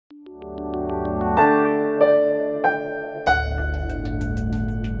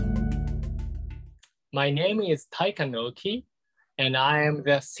My name is Taikan Oki, and I am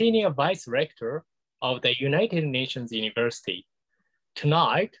the Senior Vice-Rector of the United Nations University.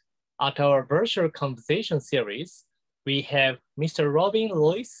 Tonight, at our virtual conversation series, we have Mr. Robin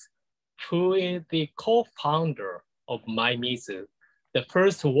Lewis, who is the co-founder of mymizu, the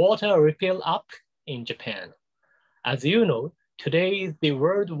first water refill app in Japan. As you know, today is the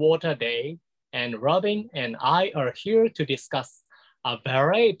World Water Day, and Robin and I are here to discuss a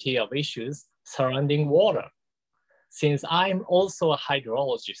variety of issues surrounding water, since I'm also a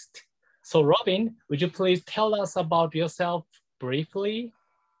hydrologist. So Robin, would you please tell us about yourself briefly?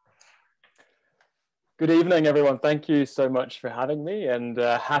 Good evening, everyone. Thank you so much for having me, and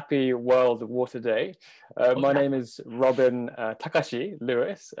happy World Water Day. My name is Robin Takashi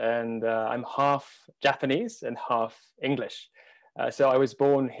Lewis, and I'm half Japanese and half English. So I was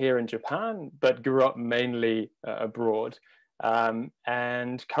born here in Japan, but grew up mainly abroad.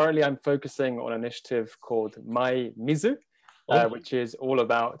 And currently I'm focusing on an initiative called mymizu, which is all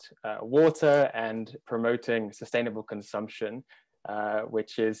about water and promoting sustainable consumption,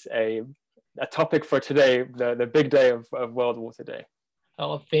 which is a topic for today, the big day of World Water Day.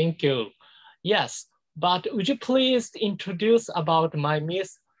 Oh, thank you. Yes, but would you please introduce about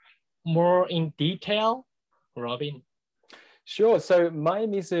mymizu more in detail, Robin? Sure. So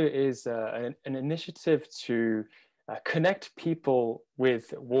mymizu is an initiative to connect people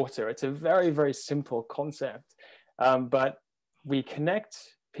with water. It's a very, very simple concept, but we connect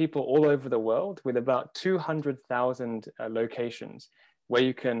people all over the world with about 200,000 locations where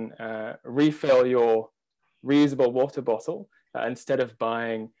you can refill your reusable water bottle instead of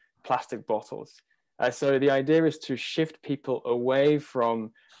buying plastic bottles. So the idea is to shift people away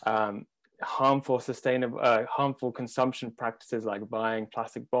from harmful consumption practices like buying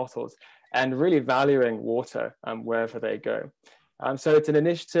plastic bottles and really valuing water wherever they go. So it's an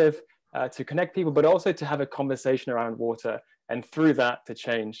initiative to connect people, but also to have a conversation around water, and through that to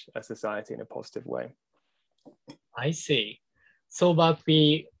change a society in a positive way. I see. So, but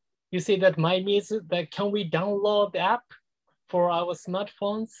you say that mymizu, that can we download the app for our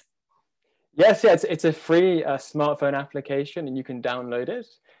smartphones? Yes, it's a free smartphone application, and you can download it,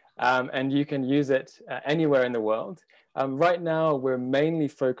 and you can use it anywhere in the world. Right now, we're mainly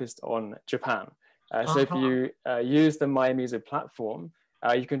focused on Japan. So if you use the mymizu platform,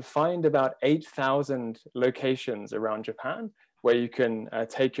 you can find about 8,000 locations around Japan where you can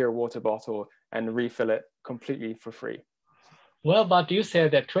take your water bottle and refill it completely for free. Well, but you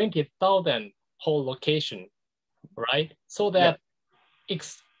said that 20,000 whole location, right? So that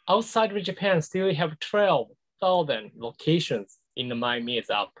outside of Japan still have 12,000 locations in the mymizu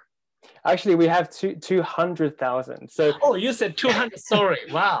app. Actually, we have 200,000. So you said 200. Sorry.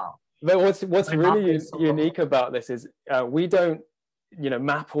 Wow. But what's really unique about this is we don't,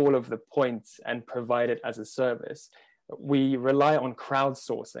 map all of the points and provide it as a service. We rely on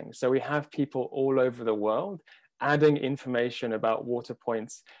crowdsourcing. So we have people all over the world adding information about water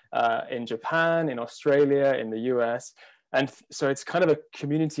points in Japan, in Australia, in the US. And so it's kind of a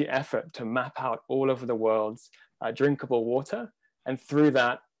community effort to map out all over the world's drinkable water, and through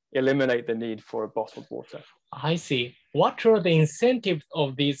that, eliminate the need for bottled water. I see. What are the incentives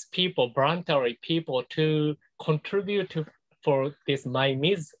of these people, voluntary people, to contribute for these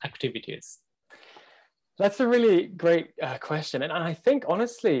mymizu activities? That's a really great question. And I think,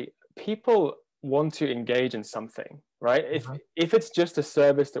 honestly, people want to engage in something, right? If it's just a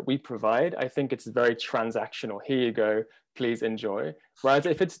service that we provide, I think it's very transactional. Here you go, please enjoy. Whereas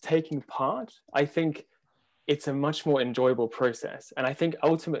if it's taking part, I think it's a much more enjoyable process. And I think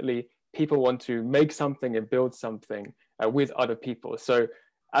ultimately people want to make something and build something with other people. So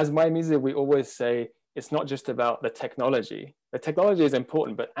as mymizu, we always say, it's not just about the technology. The technology is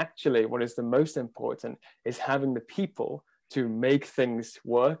important, but actually what is the most important is having the people to make things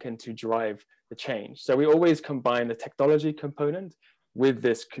work and to drive the change. So we always combine the technology component with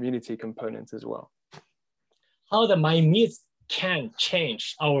this community component as well. How the mymizu can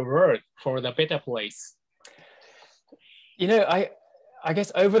change our world for the better place? I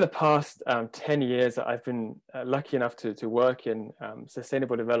guess over the past 10 years, I've been lucky enough to work in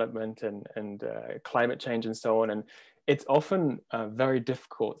sustainable development and climate change and so on. And it's often very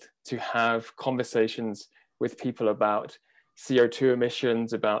difficult to have conversations with people about CO2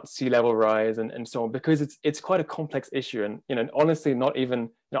 emissions, about sea level rise and so on, because it's quite a complex issue. And honestly, not even,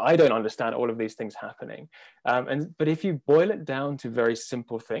 I don't understand all of these things happening. But if you boil it down to very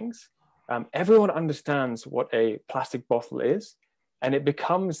simple things, everyone understands what a plastic bottle is. And it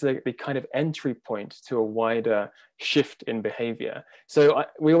becomes the kind of entry point to a wider shift in behavior. So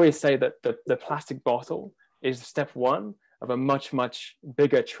we always say that the plastic bottle is step one of a much, much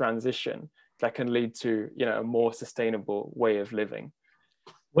bigger transition that can lead to, you know, a more sustainable way of living.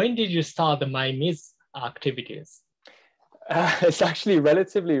 When did you start the mymizu activities? It's actually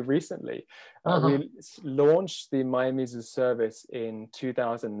relatively recently. We launched the mymizu service in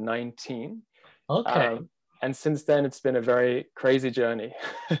 2019. Okay. And since then, it's been a very crazy journey.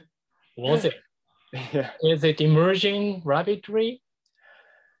 Was it? Yeah. Is it emerging rapidly?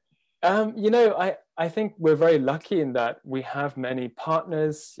 You know, I think we're very lucky in that we have many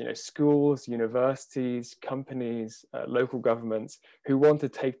partners, you know, schools, universities, companies, local governments who want to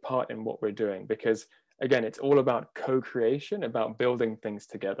take part in what we're doing, because again, it's all about co-creation, about building things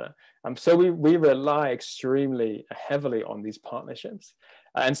together. So we rely extremely heavily on these partnerships.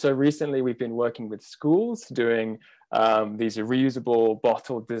 And so recently we've been working with schools doing these reusable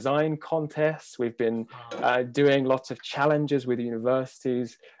bottle design contests. We've been doing lots of challenges with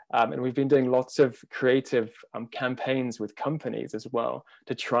universities. And we've been doing lots of creative campaigns with companies as well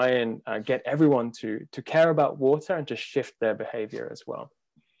to try and get everyone to care about water and to shift their behavior as well.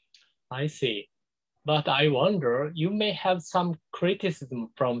 I see. But I wonder, you may have some criticism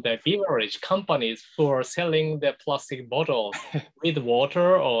from the beverage companies for selling the plastic bottles with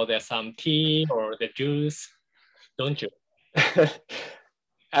water, or there's some tea or the juice, don't you?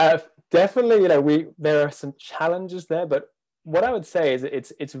 Definitely, you know, there are some challenges there, but what I would say is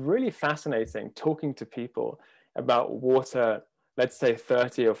it's really fascinating talking to people about water, let's say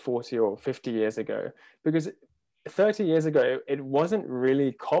 30 or 40 or 50 years ago, because 30 years ago, it wasn't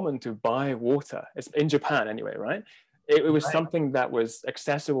really common to buy water. It's in Japan anyway, right? It was something that was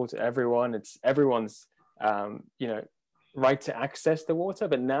accessible to everyone. It's everyone's, you know, right to access the water.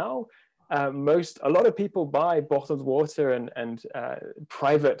 But now, a lot of people buy bottled water and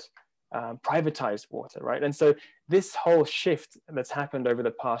privatized water, right? And so this whole shift that's happened over the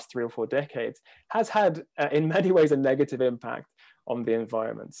past 3 or 4 decades has had, in many ways, a negative impact on the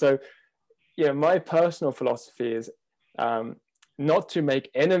environment. So, you know, my personal philosophy is not to make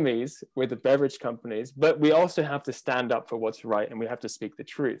enemies with the beverage companies, but we also have to stand up for what's right and we have to speak the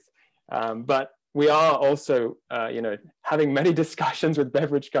truth. But we are also, you know, having many discussions with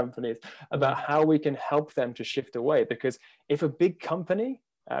beverage companies about how we can help them to shift away. Because if a big company,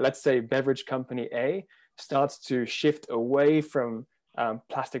 let's say beverage company A, starts to shift away from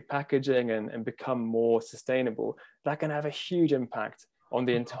plastic packaging and become more sustainable, that can have a huge impact on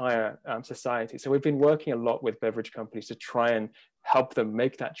the entire society. So we've been working a lot with beverage companies to try and help them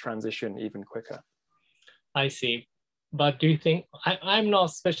make that transition even quicker. I see. But do you think, I'm not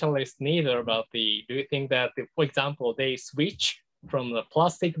a specialist neither about do you think that, for example, they switch from the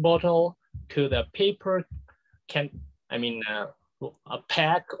plastic bottle to the paper a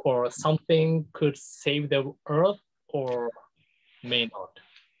pack or something could save the earth, or may not?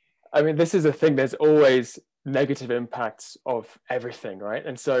 I mean, this is a thing, there's always negative impacts of everything, right?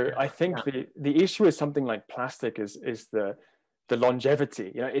 And so I think the issue with something like plastic is the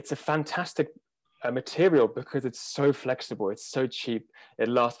longevity. You know, it's a fantastic material because it's so flexible, it's so cheap, it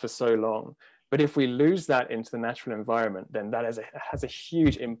lasts for so long. But if we lose that into the natural environment, then that has a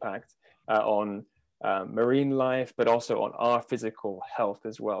huge impact on marine life, but also on our physical health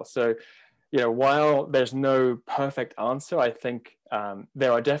as well. So, you know, while there's no perfect answer, I think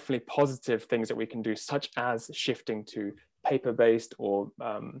there are definitely positive things that we can do, such as shifting to paper-based or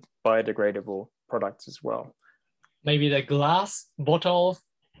biodegradable products as well. Maybe the glass bottles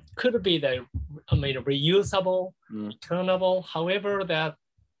could be reusable, returnable. However, that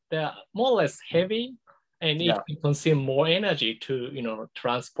they're more or less heavy, and it can consume more energy to, you know,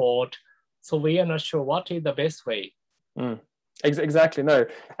 transport. So we are not sure what is the best way. Exactly, no.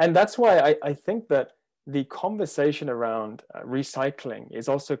 And that's why I think that the conversation around recycling is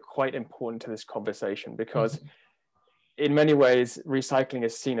also quite important to this conversation, because in many ways, recycling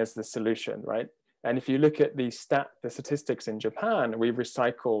is seen as the solution, right? And if you look at the statistics in Japan, we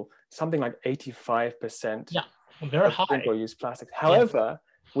recycle something like 85% of single-use plastics. However,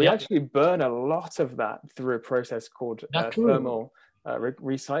 we actually burn a lot of that through a process called thermal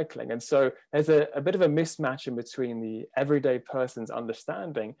recycling. And so there's a bit of a mismatch in between the everyday person's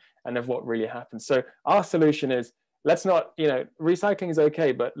understanding and of what really happens. So our solution is, let's not, you know, recycling is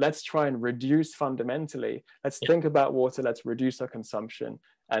okay, but let's try and reduce fundamentally. Let's think about water, let's reduce our consumption.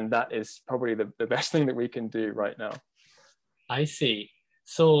 And that is probably the best thing that we can do right now. I see.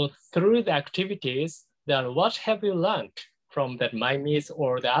 So through the activities, then what have you learned from that mymizu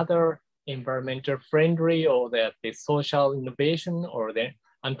or the other environmental friendly or the social innovation or the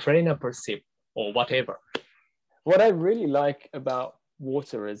entrepreneurship or whatever? What I really like about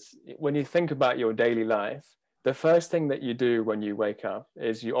water is when you think about your daily life, the first thing that you do when you wake up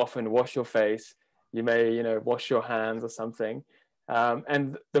is you often wash your face. You may, you know, wash your hands or something.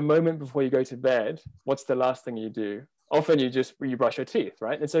 And the moment before you go to bed, what's the last thing you do? Often you brush your teeth,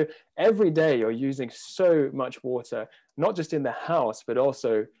 right? And so every day you're using so much water, not just in the house, but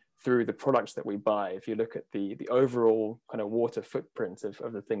also through the products that we buy. If you look at the overall kind of water footprint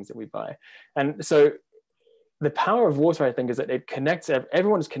of the things that we buy. And so the power of water, I think, is that it connects,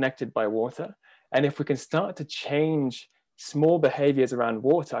 everyone is connected by water. And if we can start to change small behaviors around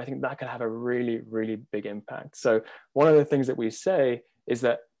water, I think that can have a really, really big impact. So one of the things that we say is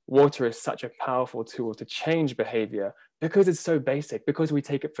that water is such a powerful tool to change behavior because it's so basic, because we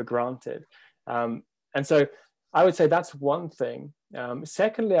take it for granted. And so I would say that's one thing.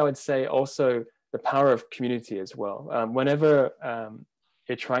 Secondly, I would say also the power of community as well. Whenever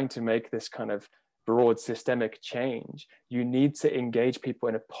you're trying to make this kind of broad systemic change, you need to engage people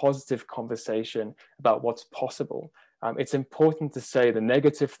in a positive conversation about what's possible. It's important to say the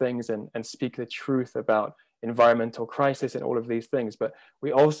negative things and speak the truth about environmental crisis and all of these things, but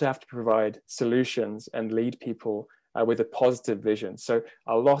we also have to provide solutions and lead people with a positive vision. So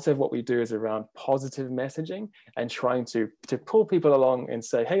a lot of what we do is around positive messaging and trying to pull people along and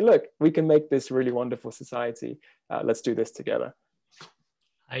say, hey, look, we can make this really wonderful society. Let's do this together.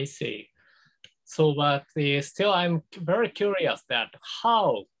 I see. So, but still, I'm very curious that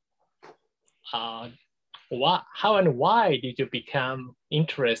how and why did you become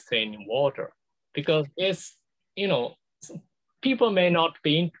interested in water? Because it's, people may not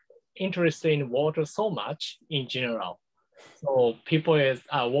be interested in water so much in general. So people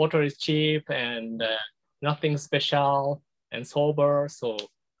water is cheap and nothing special and sober. So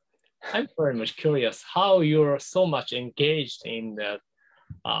I'm very much curious how you're so much engaged in the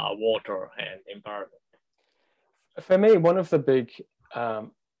water and environment. For me, one of the big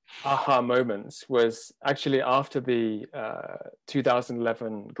aha moments was actually after the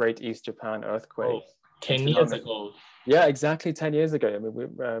 2011 Great East Japan earthquake. 10 years ago. Yeah, exactly 10 years ago. I mean, we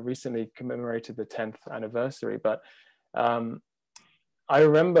recently commemorated the 10th anniversary, but I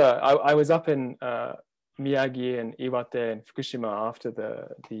remember I was up in Miyagi and Iwate and Fukushima after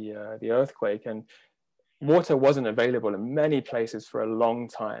the earthquake, and water wasn't available in many places for a long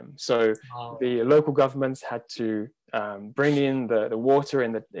time. So the local governments had to bring in the water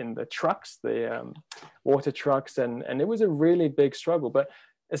in the trucks, the water trucks, and it was a really big struggle. But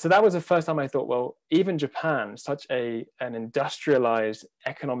so that was the first time I thought, well, even Japan, such an industrialized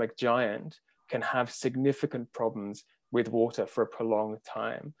economic giant, can have significant problems with water for a prolonged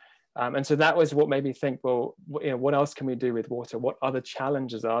time. And so that was what made me think, well, what else can we do with water? What other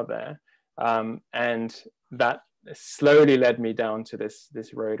challenges are there? And that slowly led me down to this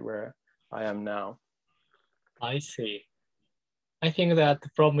road where I am now. I see. I think that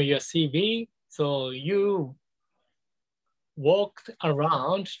from your CV, so you walked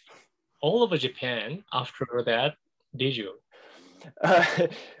around all over Japan after that, did you?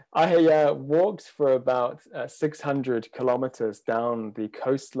 I walked for about 600 kilometers down the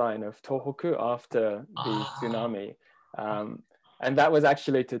coastline of Tohoku after the tsunami. And that was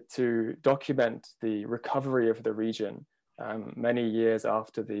actually to document the recovery of the region many years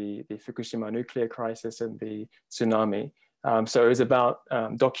after the Fukushima nuclear crisis and the tsunami. So it was about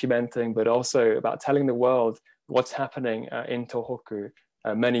documenting, but also about telling the world what's happening in Tohoku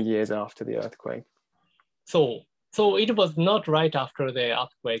many years after the earthquake. So it was not right after the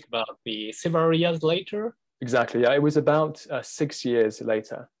earthquake, but several years later? Exactly, yeah, it was about 6 years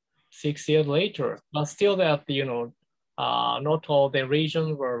later. 6 years later, but still that, not all the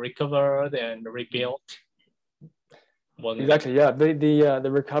regions were recovered and rebuilt. Exactly, yeah.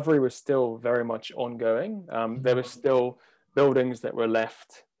 The recovery was still very much ongoing. There were still buildings that were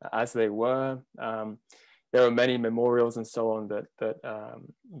left as they were. There were many memorials and so on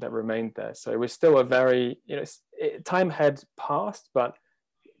that remained there. So it was still a very, time had passed, but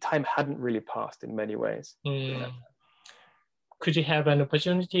time hadn't really passed in many ways. Yeah. Could you have an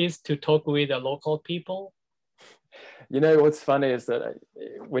opportunities to talk with the local people? What's funny is that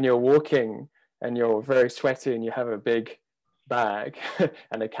when you're walking and you're very sweaty and you have a big bag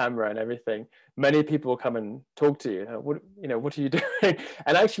and a camera and everything, many people come and talk to you. What are you doing?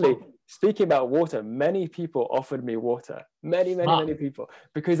 And actually, speaking about water, many people offered me water. Many people,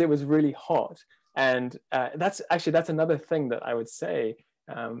 because it was really hot. And that's another thing that I would say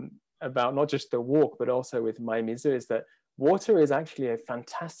about not just the walk, but also with mymizu, is that water is actually a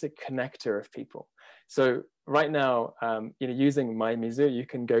fantastic connector of people. So right now, using mymizu, you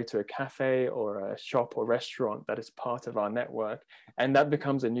can go to a cafe or a shop or restaurant that is part of our network, and that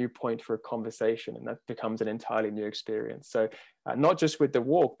becomes a new point for a conversation, and that becomes an entirely new experience. So not just with the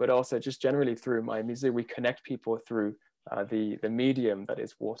walk, but also just generally through mymizu, we connect people through the medium that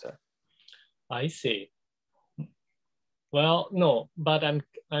is water. I see. Well, no, but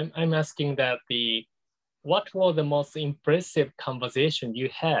I'm asking that what was the most impressive conversation you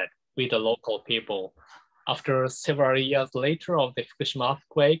had with the local people after several years later of the Fukushima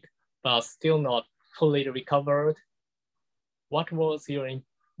earthquake, but still not fully recovered? What was your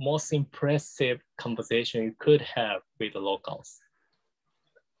most impressive conversation you could have with the locals?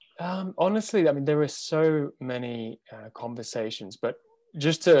 Honestly, I mean, there were so many conversations, but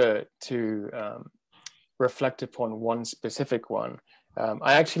just to reflect upon one specific one,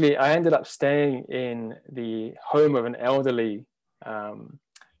 I ended up staying in the home of an elderly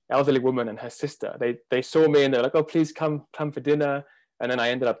woman and her sister. They saw me and they're like, "Oh, please come for dinner," and then I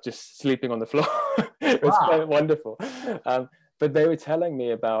ended up just sleeping on the floor. It was quite wonderful. But they were telling me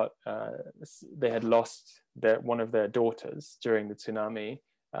about they had lost one of their daughters during the tsunami.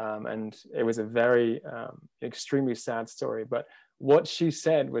 And it was a very extremely sad story. But what she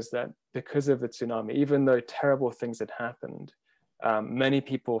said was that because of the tsunami, even though terrible things had happened, many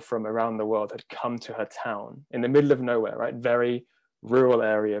people from around the world had come to her town in the middle of nowhere, right? Very rural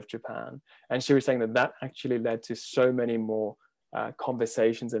area of Japan. And she was saying that that actually led to so many more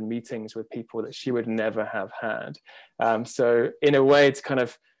conversations and meetings with people that she would never have had. So in a way, it's kind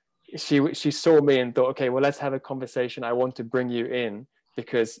of, she saw me and thought, okay, well, let's have a conversation. I want to bring you in,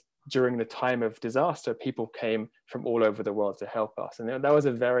 because during the time of disaster, people came from all over the world to help us. And that was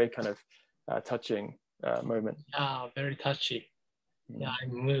a very kind of touching moment. Yeah, very touchy. Yeah,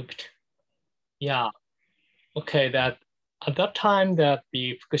 I'm moved. Yeah, okay, that at that time that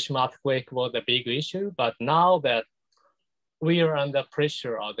the Fukushima earthquake was a big issue, but now that we are under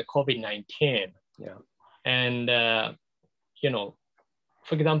pressure of the COVID-19, yeah, and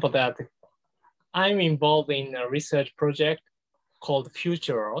for example, that I'm involved in a research project called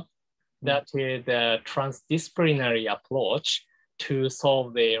Future Earth, that is a transdisciplinary approach to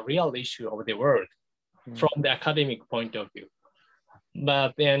solve the real issue of the world from the academic point of view.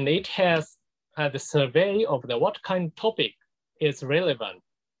 But then it has the survey of what kind of topic is relevant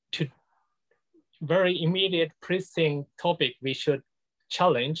to very immediate pressing topic we should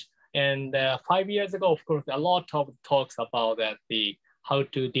challenge. And 5 years ago, of course, a lot of talks about that how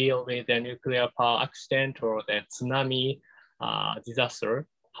to deal with the nuclear power accident or the tsunami disaster.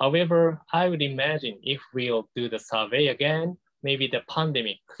 However, I would imagine if we'll do the survey again, maybe the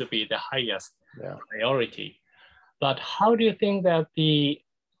pandemic could be the highest priority. But how do you think that the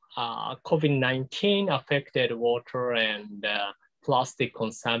COVID-19 affected water and plastic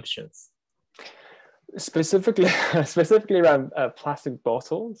consumptions? Specifically around plastic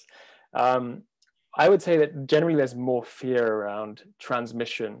bottles, I would say that generally there's more fear around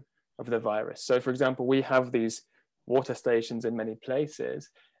transmission of the virus. So, for example, we have these water stations in many places,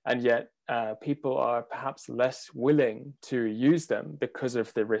 and yet people are perhaps less willing to use them because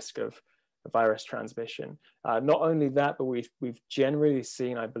of the risk of virus transmission. Not only that, but we've generally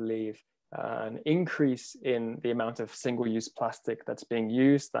seen, I believe, an increase in the amount of single-use plastic that's being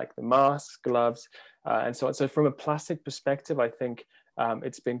used, like the masks, gloves, and so on. So from a plastic perspective, I think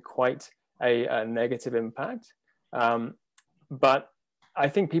it's been quite a negative impact. But I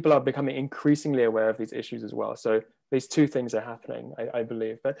think people are becoming increasingly aware of these issues as well. So these two things are happening, I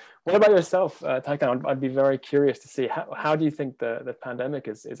believe. But what about yourself, Taikan? I'd be very curious to see how do you think the pandemic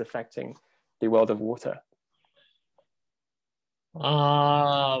is affecting the world of water?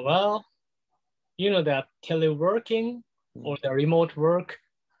 Well, you know that teleworking or the remote work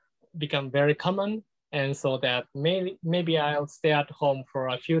become very common. And so that maybe I'll stay at home for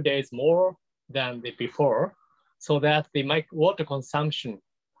a few days more than before, so that my water consumption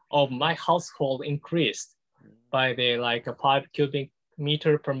of my household increased by like a 5 cubic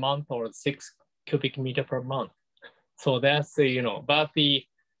meter per month or 6 cubic meter per month. So that's, but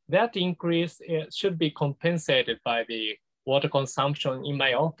that increase should be compensated by the water consumption in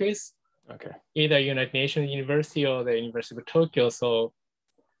my office, either United Nations University or the University of Tokyo. So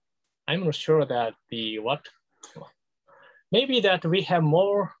I'm not sure that maybe that we have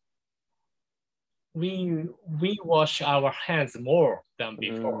more, we wash our hands more than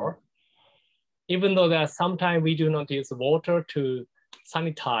before, even though that sometimes we do not use water to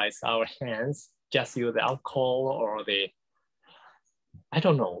sanitize our hands, just use alcohol or I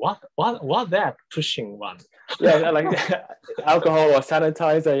don't know what that pushing one. Yeah, like alcohol or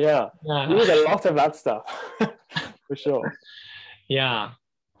sanitizer. Yeah, we use a lot of that stuff for sure. Yeah,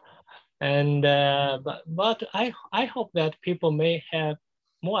 and but I hope that people may have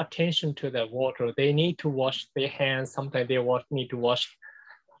more attention to the water. They need to wash their hands. Sometimes they need to wash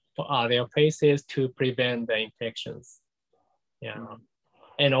their faces to prevent the infections. Yeah,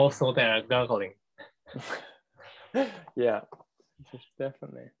 and also the gargling. Yeah,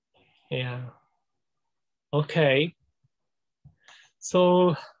 definitely. Yeah. Okay.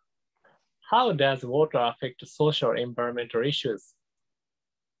 So how does water affect social environmental issues?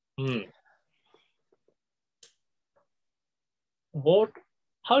 How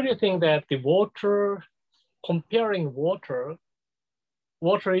do you think that the comparing water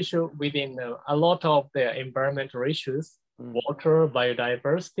issue within a lot of the environmental issues, water,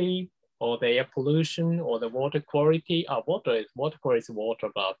 biodiversity, or the air pollution, or the water quality. Water quality is water,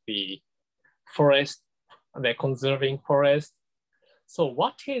 but the forest, the conserving forest. So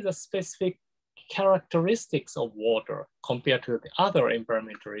what is the specific characteristics of water compared to the other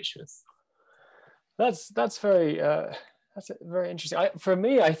environmental issues? That's very interesting. For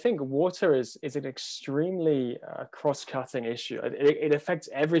me, I think water is an extremely cross-cutting issue. It affects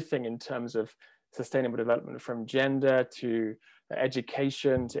everything in terms of sustainable development, from gender to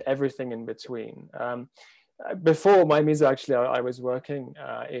education to everything in between. Before mymizu, actually, I was working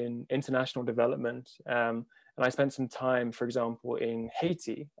in international development, and I spent some time, for example, in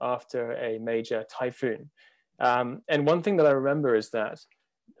Haiti after a major typhoon. And one thing that I remember is that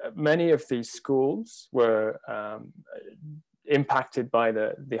many of these schools were impacted by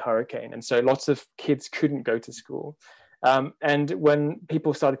the hurricane. And so lots of kids couldn't go to school. And when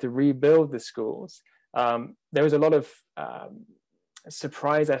people started to rebuild the schools, there was a lot of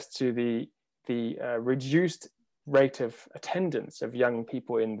surprise as to the reduced rate of attendance of young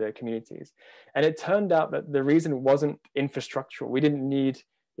people in the communities. And it turned out that the reason wasn't infrastructural. We didn't need,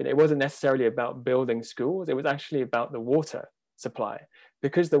 it wasn't necessarily about building schools. It was actually about the water supply.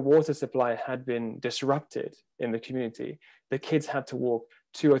 Because the water supply had been disrupted in the community, the kids had to walk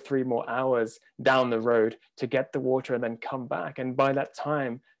 2 or 3 more hours down the road to get the water and then come back. And by that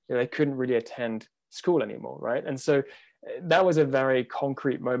time, they couldn't really attend school anymore, right? And so that was a very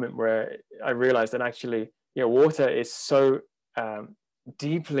concrete moment where I realized that actually, water is so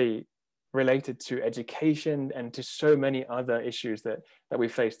deeply related to education and to so many other issues that we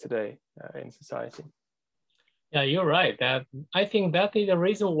face today in society. Yeah, you're right. I think that is the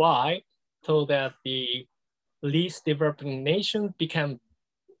reason why, so that the least developing nation become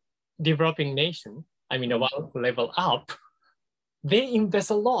developing nation. I mean, one level up. They invest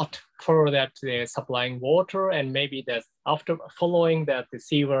a lot for that supplying water, and maybe that after following that the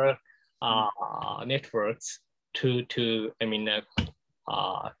sewer networks to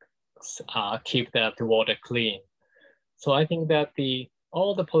keep that water clean. So I think that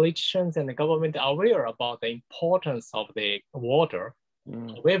all the politicians and the government are aware about the importance of the water.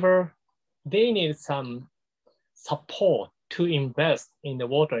 However, they need some support to invest in the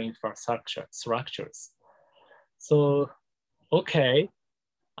water infrastructure structures. So, okay.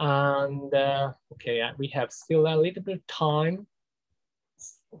 And okay, we have still a little bit of time.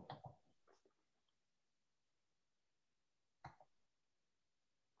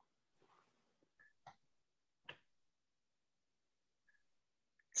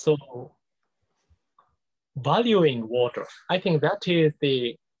 So valuing water, I think that is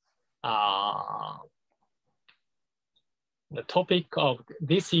the topic of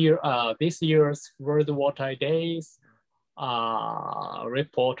this year's World Water Days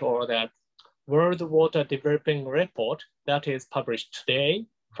report, or that World Water Development Report that is published today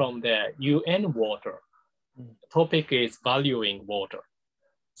from the UN Water. The topic is valuing water.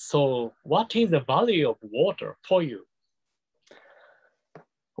 So what is the value of water for you?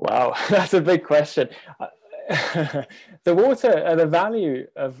 Wow, that's a big question. The value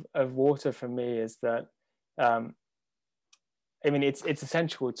of water for me is that, it's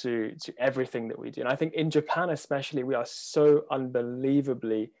essential to everything that we do. And I think in Japan especially, we are so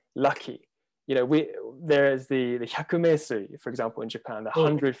unbelievably lucky. There is the hyakumeisui, for example, in Japan, the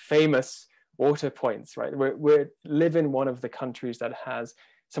 100 famous water points, right? We live in one of the countries that has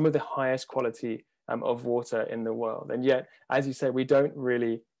some of the highest quality of water in the world. And yet, as you say, we don't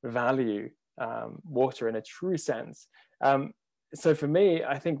really value water in a true sense. So for me,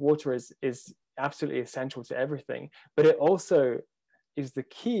 I think water is absolutely essential to everything, but it also is the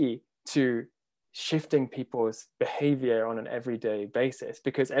key to shifting people's behavior on an everyday basis,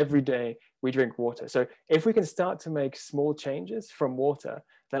 because every day we drink water. So if we can start to make small changes from water,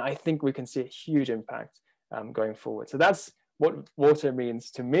 then I think we can see a huge impact going forward. So that's what water means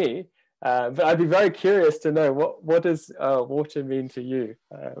to me. But I'd be very curious to know what does water mean to you?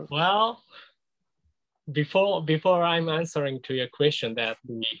 Well, before I'm answering to your question, that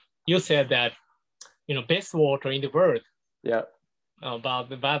you said that best water in the world. Yeah. But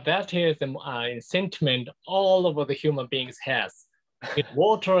that is a sentiment all over the human beings has.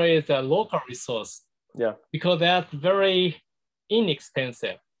 Water is a local resource. Yeah. Because that's very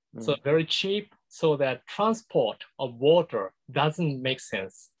inexpensive, so very cheap. So that transport of water doesn't make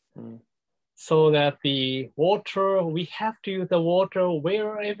sense. so that the water, we have to use the water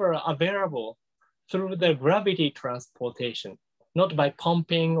wherever available through the gravity transportation, not by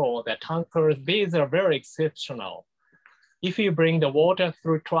pumping or the tankers. These are very exceptional. If you bring the water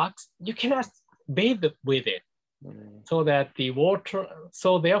through trucks, you cannot bathe with it. So that the water,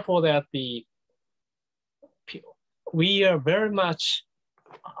 so therefore that we are very much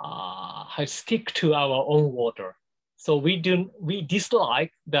stick to our own water. So we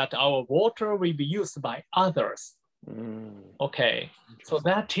dislike that our water will be used by others. Okay, so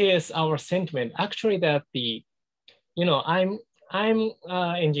that is our sentiment. Actually, that I'm an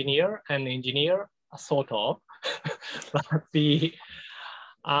engineer, sort of, but that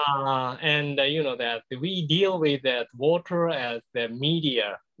we deal with that water as the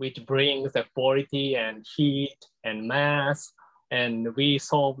media, which brings the quality and heat and mass, and we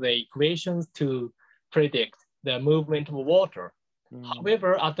solve the equations to predict the movement of water.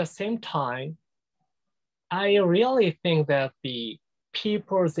 However, at the same time, I really think that the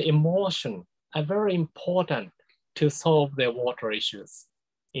people's emotion are very important to solve the water issues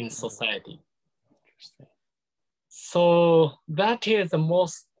in society. So that is the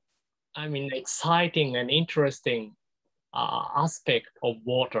most, exciting and interesting aspect of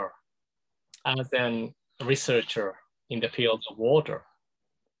water as a researcher in the field of water.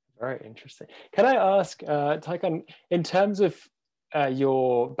 Very interesting. Can I ask, Taikan, in terms of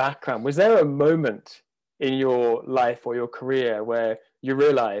your background, was there a moment in your life or your career where you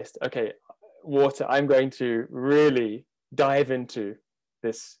realized, okay, water, I'm going to really dive into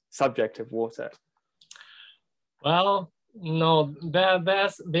this subject of water? Well, no,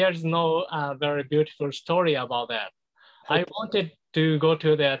 there's no very beautiful story about that. Okay. I wanted to go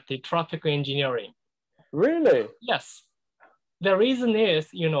to the traffic engineering. Really? Yes. The reason is,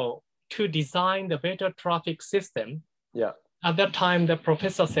 to design the better traffic system. Yeah. At that time, the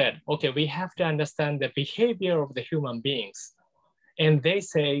professor said, okay, we have to understand the behavior of the human beings. And they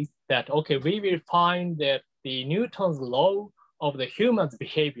say that, okay, we will find that the Newton's law of the human's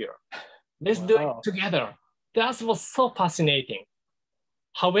behavior. Let's do it together. That was so fascinating.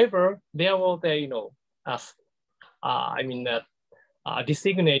 However, there was a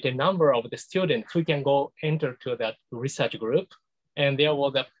designated number of the students who can go enter to that research group. And there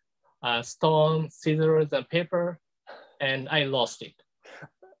was a stone, scissors, and paper, and I lost it.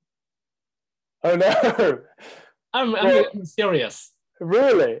 Oh no! I'm serious.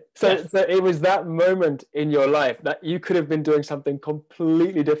 Really? So, yes. So it was that moment in your life that you could have been doing something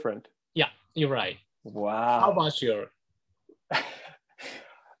completely different. Yeah, you're right. Wow. How about you?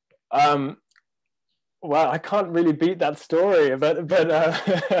 Well, I can't really beat that story, but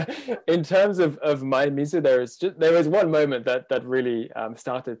in terms of mymizu, there was one moment that really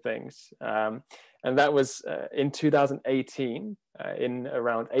started things, and that was in 2018, in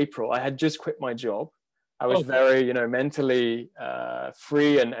around April. I had just quit my job. I was very, mentally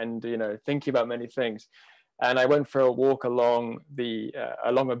free and thinking about many things, and I went for a walk along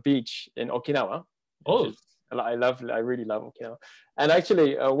a beach in Okinawa. I really love Okinawa. And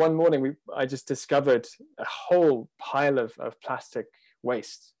actually, one morning I just discovered a whole pile of plastic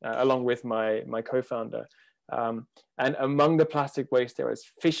waste along with my co-founder. And among the plastic waste, there was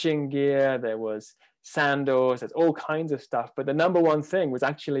fishing gear, there was sandals, there's all kinds of stuff. But the number one thing was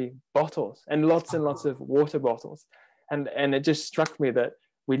actually bottles and lots of water bottles. And it just struck me that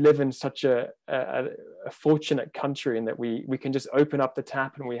we live in such a fortunate country in that we can just open up the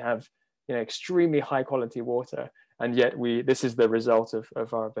tap and we have extremely high quality water, and yet this is the result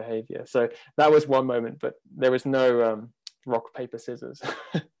of our behavior. So that was one moment, but there was no rock, paper, scissors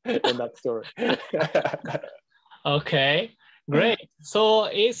in that story. Okay, great. So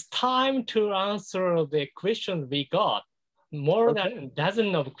it's time to answer the question we got. More than a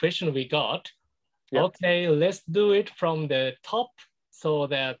dozen of questions we got. Yep. Okay, let's do it from the top, so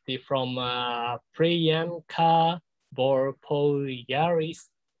that from Priyanka Borpoliaris.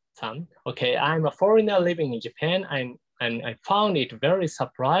 Okay, I'm a foreigner living in Japan, and I found it very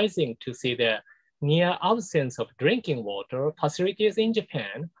surprising to see the near absence of drinking water facilities in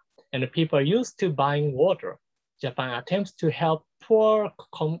Japan, and people are used to buying water. Japan attempts to help poor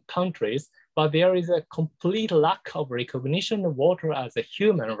countries, but there is a complete lack of recognition of water as a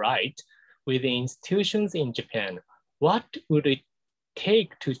human right within institutions in Japan. What would it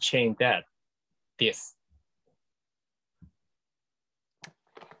take to change this?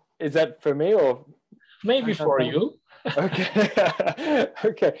 Is that for me or? Maybe for you. Okay.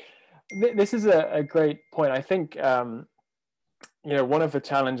 Okay. This is a great point. I think, one of the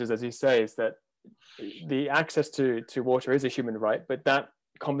challenges, as you say, is that the access to water is a human right, but that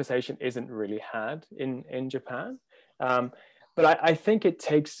conversation isn't really had in Japan. But But I think it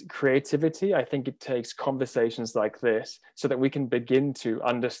takes creativity. I think it takes conversations like this so that we can begin to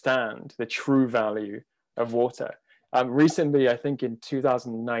understand the true value of water. Recently, I think in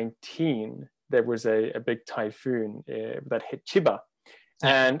 2019, there was a big typhoon that hit Chiba.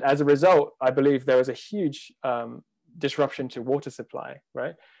 Yeah. And as a result, I believe there was a huge disruption to water supply,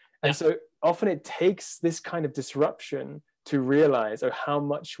 right? And Yeah. so often it takes this kind of disruption to realize how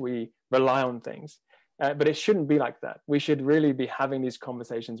much we rely on things. But it shouldn't be like that. We should really be having these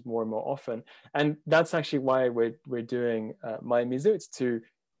conversations more and more often. And that's actually why we're doing mymizu. It's to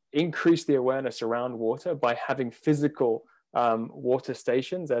increase the awareness around water by having physical water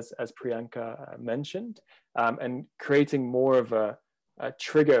stations, as Priyanka mentioned, and creating more of a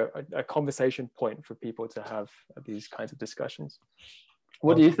trigger, a conversation point for people to have these kinds of discussions.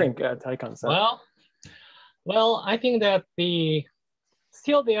 What do you think, Taikan-san? Well, I think that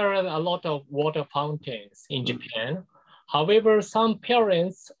still there are a lot of water fountains in Japan. However, some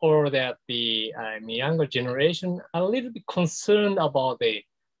parents or that the younger generation are a little bit concerned about the,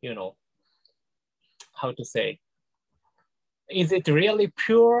 how to say, is it really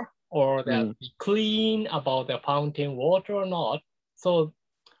pure or that clean about the fountain water or not? So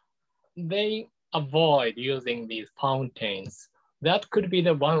they avoid using these fountains. That could be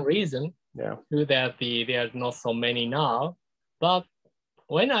the one reason that there are not so many now. But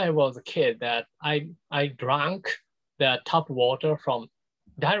when I was a kid, that I drank the tap water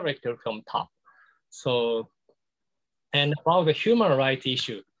directly from tap. So, and about the human rights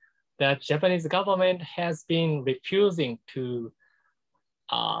issue, that Japanese government has been refusing to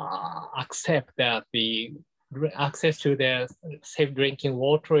accept that the access to the safe drinking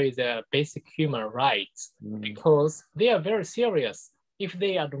water is a basic human right, because they are very serious. If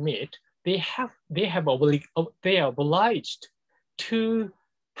they admit, they are obliged to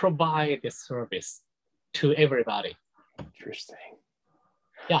provide the service to everybody. Interesting.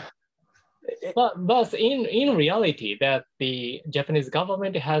 Yeah. But in reality, that the Japanese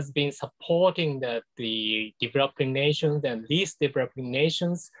government has been supporting the developing nations and least developing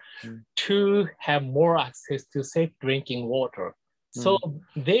nations to have more access to safe drinking water. So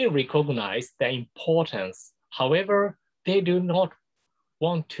they recognize the importance. However, they do not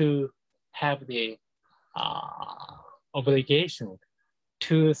want to have the obligation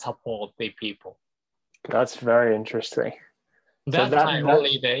to support the people. That's very interesting. That's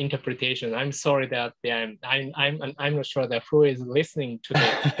only the interpretation. I'm sorry that I'm not sure that who is listening to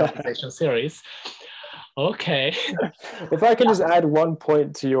the conversation series. Okay. If I can just add one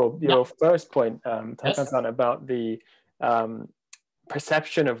point to your first point, Taikan-san, about the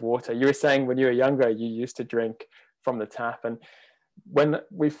perception of water. You were saying when you were younger, you used to drink from the tap. And when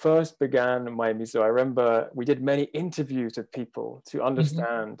we first began mymizu, I remember we did many interviews with people to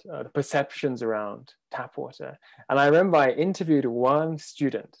understand the perceptions around tap water. And I remember I interviewed one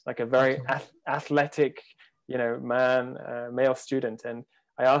student, like a very athletic, male student. And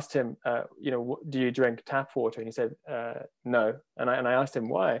I asked him, do you drink tap water? And he said, no. And I asked him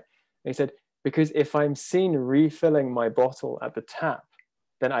why. And he said, because if I'm seen refilling my bottle at the tap,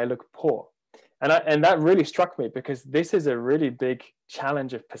 then I look poor. And that really struck me, because this is a really big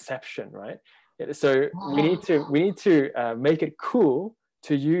challenge of perception, right? So we need to make it cool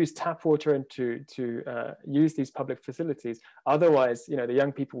to use tap water and to use these public facilities. Otherwise, the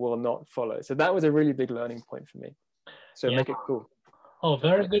young people will not follow. So that was a really big learning point for me. So make it cool. Oh,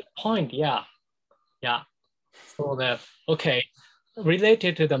 very good point. Yeah. So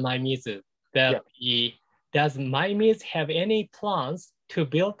related to the mymizu, does mymizu have any plans to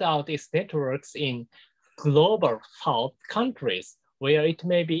build out its networks in global South countries where it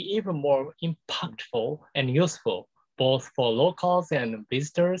may be even more impactful and useful, both for locals and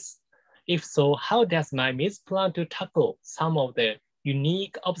visitors? If so, how does mymizu plan to tackle some of the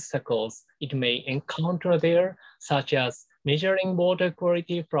unique obstacles it may encounter there, such as measuring water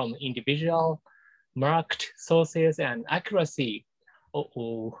quality from individual marked sources and accuracy?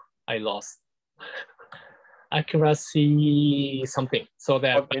 I lost. Accuracy something, so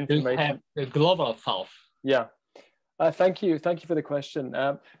that we have the global South. Yeah, thank you for the question.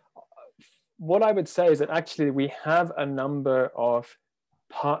 What I would say is that actually we have a number of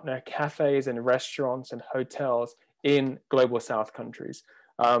partner cafes and restaurants and hotels in global South countries.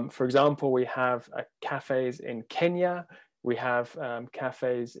 For example, we have cafes in Kenya. We have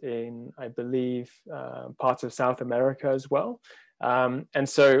cafes in, I believe, parts of South America as well. And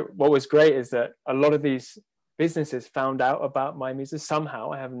so what was great is that a lot of these businesses found out about mymizu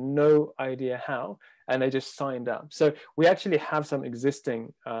somehow. I have no idea how, and they just signed up. So we actually have some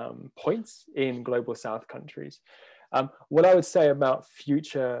existing points in global South countries. What I would say about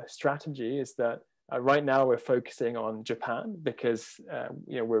future strategy is that Right now, we're focusing on Japan because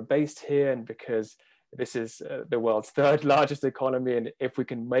we're based here, and because this is the world's third largest economy. And if we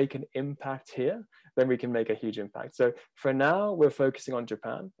can make an impact here, then we can make a huge impact. So for now, we're focusing on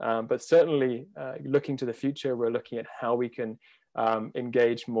Japan, but certainly looking to the future, we're looking at how we can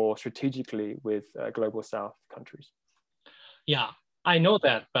engage more strategically with Global South countries. Yeah, I know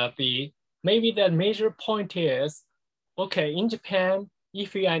that, but maybe the major point is, okay, in Japan,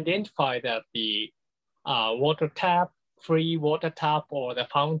 if you identify that the water tap, free water tap, or the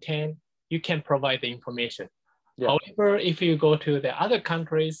fountain, you can provide the information. Yeah. However, if you go to the other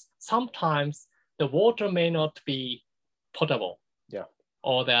countries, sometimes the water may not be potable. Yeah.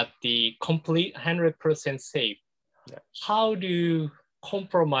 Or that the complete 100% safe. Yeah. How do you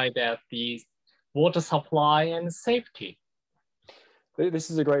compromise that the water supply and safety? This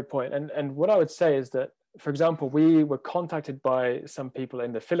is a great point. And what I would say is that, for example, we were contacted by some people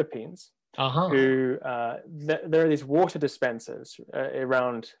in the Philippines who, there are these water dispensers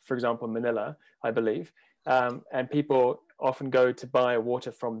around, for example, Manila, I believe, and people often go to buy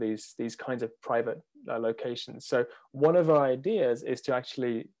water from these kinds of private locations. So one of our ideas is to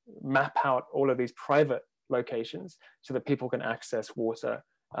actually map out all of these private locations so that people can access water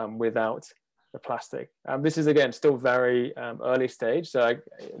without the plastic. This is, again, still very early stage, so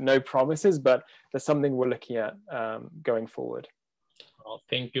no promises, but that's something we're looking at going forward. Oh,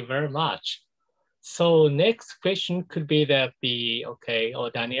 thank you very much. So next question could be that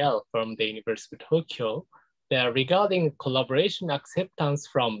Danielle from the University of Tokyo, that regarding collaboration acceptance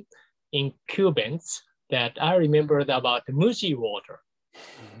from incumbents, that I remembered about Muji water.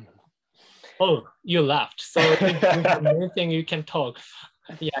 Oh, you laughed. So anything you can talk.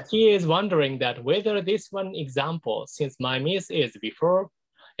 Yeah, he is wondering that whether this one example, since mymizu is before,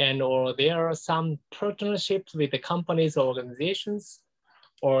 or there are some partnerships with the companies or organizations,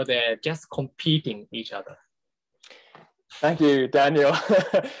 or they're just competing each other. Thank you, Daniel.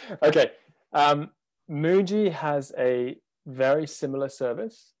 Okay, Muji has a very similar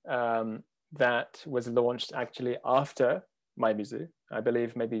service that was launched actually after mymizu, I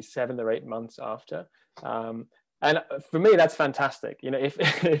believe maybe 7 or 8 months after. And for me, that's fantastic.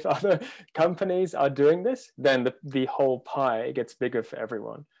 If other companies are doing this, then the whole pie gets bigger for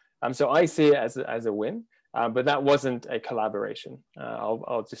everyone. So I see it as a win, but that wasn't a collaboration.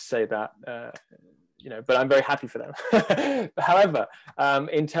 I'll just say that, but I'm very happy for them. However,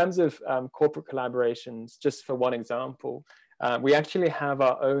 in terms of corporate collaborations, just for one example, we actually have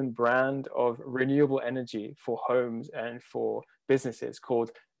our own brand of renewable energy for homes and for businesses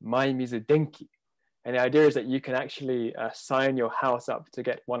called mymizu Denki. And the idea is that you can actually sign your house up to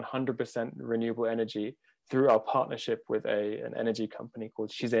get 100% renewable energy through our partnership with an energy company called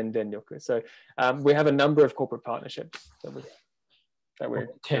Shizen Denryoku. So we have a number of corporate partnerships that we're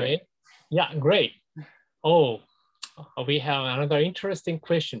doing. Yeah, great. Oh, we have another interesting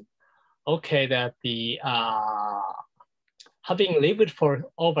question. Okay, that having lived for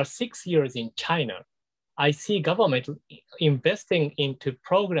over 6 years in China, I see government investing into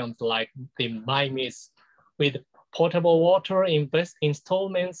programs like the mymizu with potable water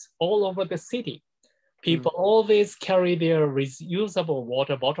installments all over the city. People always carry their reusable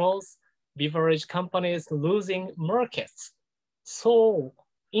water bottles, beverage companies losing markets. So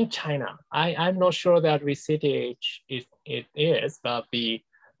in China, I'm not sure that which city it is, but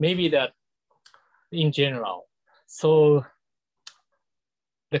maybe that in general. So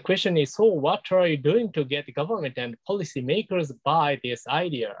the question is, so what are you doing to get the government and policymakers buy this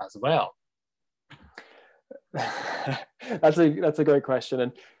idea as well? That's a great question.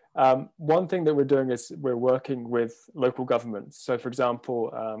 And one thing that we're doing is we're working with local governments. So for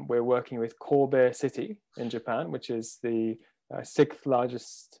example, we're working with Kobe City in Japan, which is the 6th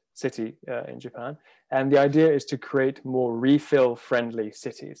largest city in Japan. And the idea is to create more refill-friendly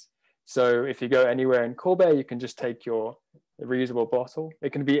cities. So if you go anywhere in Kobe, you can just take your reusable bottle.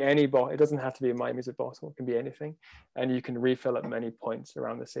 It can be any bottle. It doesn't have to be a mymizu bottle. It can be anything. And you can refill at many points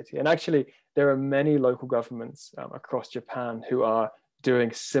around the city. And actually, there are many local governments across Japan who are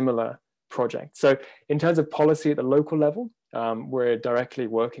doing similar projects. So in terms of policy at the local level, we're directly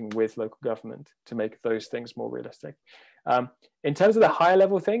working with local government to make those things more realistic. In terms of the higher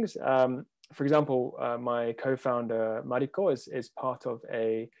level things, for example, my co-founder Mariko is part of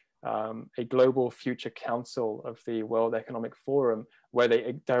a global future council of the World Economic Forum, where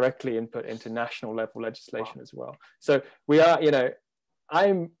they directly input into national level legislation as well. So we are,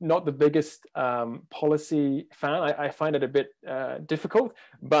 I'm not the biggest policy fan. I find it a bit difficult,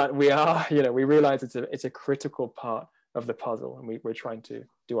 but we are, we realize it's a critical part of the puzzle, and we're trying to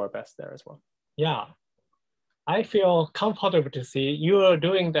do our best there as well. Yeah. I feel comfortable to see you are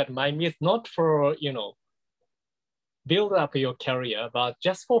doing that mymizu not for, build up your career, but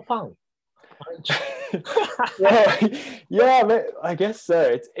just for fun. Well, yeah, I guess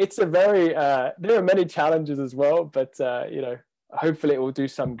so. It's a very there are many challenges as well, but hopefully it will do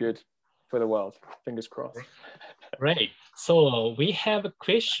some good for the world. Fingers crossed. Great. So we have a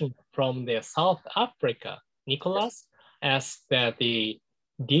question from the South Africa. Nicholas asked that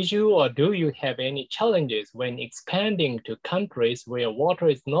did you or do you have any challenges when expanding to countries where water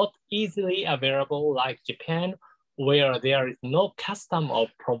is not easily available, like Japan, where there is no custom of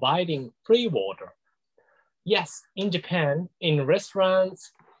providing free water? Yes, in Japan, in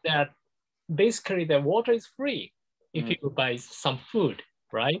restaurants, that basically the water is free if you buy some food,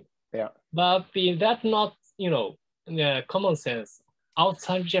 right? Yeah. But that's not, common sense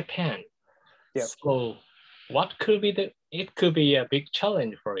outside Japan. Yeah. So what could be it could be a big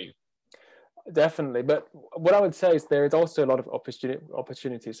challenge for you. Definitely, but what I would say is there is also a lot of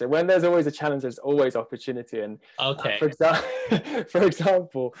opportunity. So when there's always a challenge, there's always opportunity. And okay. For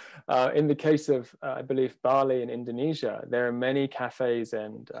example, in the case of I believe Bali in Indonesia, there are many cafes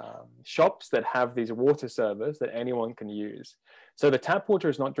and shops that have these water servers that anyone can use. So the tap water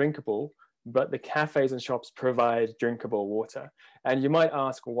is not drinkable, but the cafes and shops provide drinkable water. And you might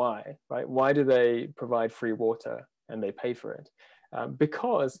ask why, right? Why do they provide free water and they pay for it?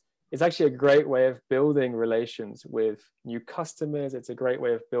 Because it's actually a great way of building relations with new customers. It's a great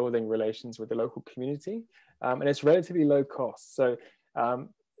way of building relations with the local community. And it's relatively low cost. So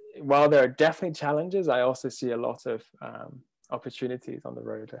while there are definitely challenges, I also see a lot of opportunities on the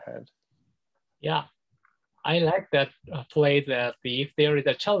road ahead. Yeah, I like that phrase that if there is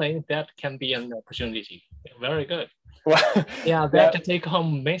a challenge, that can be an opportunity. Very good. Well, yeah, that take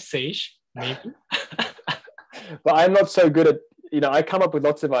home message, maybe. But I'm not so good at, I come up with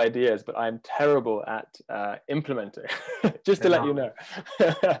lots of ideas, but I'm terrible at implementing, just to let you know.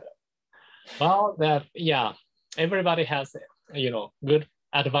 Well, everybody has, good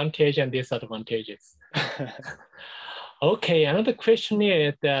advantage and disadvantages. Okay, another question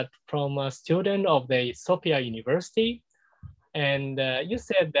is that from a student of the Sophia University, and you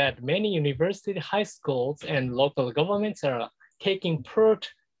said that many university, high schools, and local governments are taking part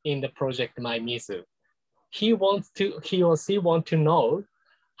in the project mymizu. He or she wants to know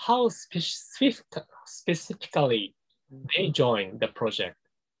how specifically they join the project.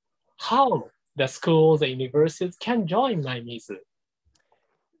 How the schools, the universities can join mymizu.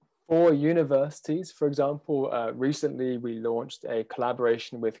 For universities, for example, recently we launched a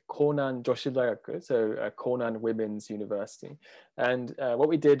collaboration with Konan Joshidairaku, so Konan Women's University. And what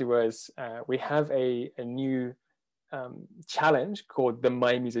we did was we have a new challenge called the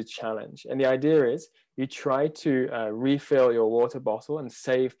mymizu challenge. And the idea is you try to refill your water bottle and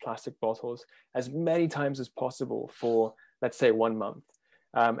save plastic bottles as many times as possible for, let's say, 1 month.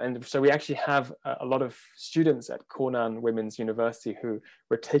 And so we actually have a lot of students at Konan Women's University who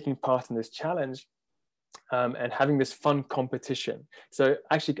were taking part in this challenge and having this fun competition. So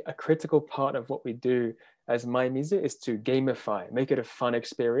actually a critical part of what we do as mymizu is to gamify, make it a fun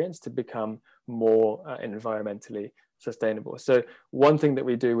experience to become more environmentally sustainable. So one thing that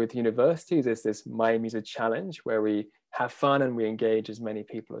we do with universities is this mymizu challenge where we have fun and we engage as many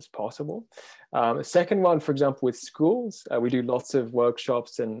people as possible. A second one, for example, with schools, we do lots of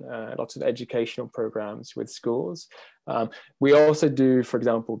workshops and lots of educational programs with schools. We also do, for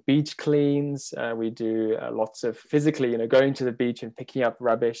example, beach cleans. We do lots of physically, going to the beach and picking up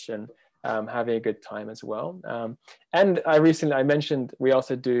rubbish and having a good time as well. And I mentioned we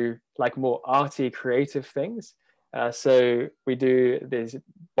also do like more arty, creative things. So we do these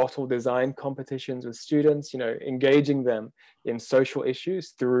bottle design competitions with students, engaging them in social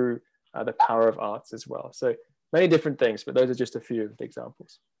issues through the power of arts as well. So many different things, but those are just a few of the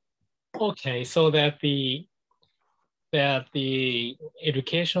examples. Okay, so that the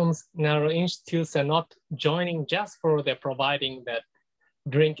educational institutes are not joining just for the providing that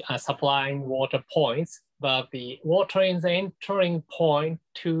supplying water points, but the water is the entering point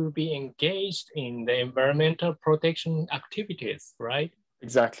to be engaged in the environmental protection activities, right?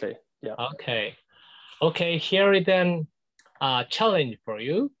 Exactly, yeah. Okay, here is then a challenge for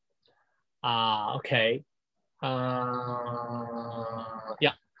you. How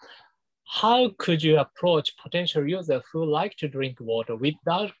could you approach potential users who like to drink water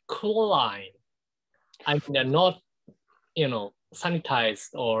without chlorine? I mean, they're not, sanitized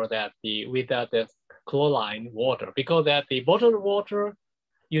or without the chlorine water, because that the bottled water,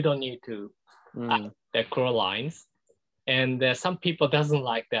 you don't need to add the chlorines. And some people doesn't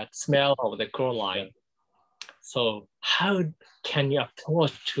like that smell of the chlorine. So how can you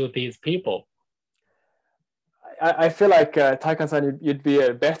approach to these people? I feel like Taikan-san, you'd be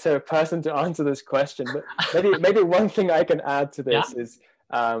a better person to answer this question. But maybe one thing I can add to this is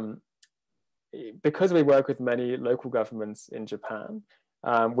because we work with many local governments in Japan,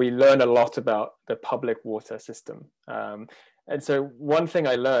 we learn a lot about the public water system. And so one thing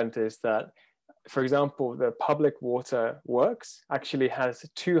I learned is that, for example, the public water works actually has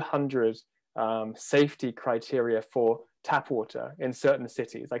 200 safety criteria for tap water in certain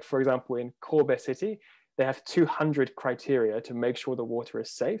cities. Like, for example, in Kobe City, they have 200 criteria to make sure the water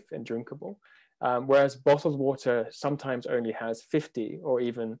is safe and drinkable. Whereas bottled water sometimes only has 50 or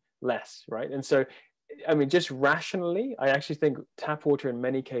even less, right? And so, I mean, just rationally, I actually think tap water in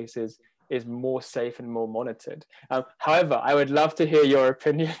many cases is more safe and more monitored. However, I would love to hear your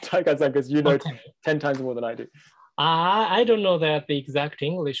opinion, Taikan-san, because you know 10 times more than I do. I don't know that the exact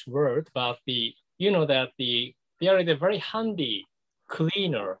English word, but there is a very handy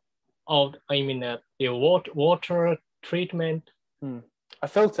cleaner of, the water treatment. A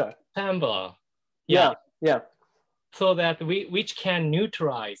filter. Tumbler. Yeah. So that which can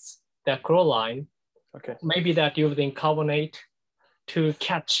neutralize the chlorine. Okay. Maybe that using carbonate to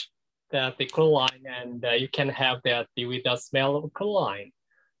catch the chlorine, and you can have that with the smell of chlorine.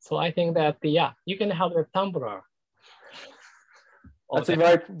 So I think that you can have the tumbler. That's a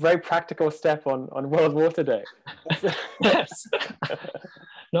very, very practical step on World Water Day. Yes.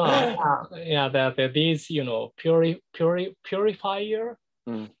 No, that these purifier,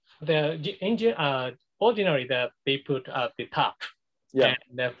 the engine ordinary that they put at the top, and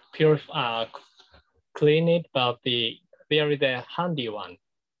the clean it, but there is a handy one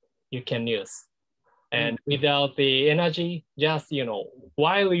you can use, and without the energy, just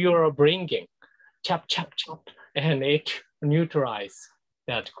while you're bringing, chop, and it neutralize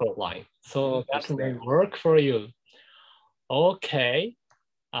that chlorine. So that may work for you. Okay,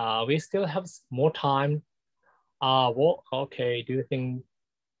 we still have more time. Okay, do you think?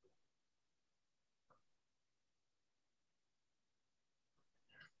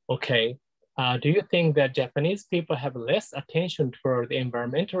 Okay, do you think that Japanese people have less attention for the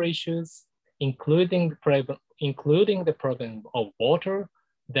environmental issues, including the problem of water,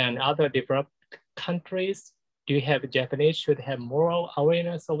 than other developed countries? Do you have Japanese should have more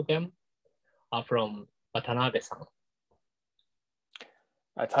awareness of them? From Watanabe-san.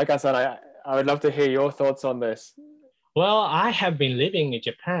 Taikan-san, I would love to hear your thoughts on this. Well, I have been living in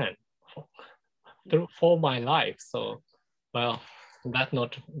Japan for my life, so that's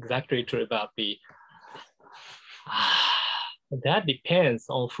not exactly true about that depends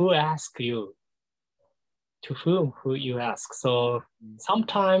on who asks you, to whom you ask. So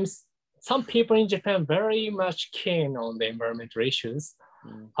sometimes some people in Japan very much keen on the environmental issues.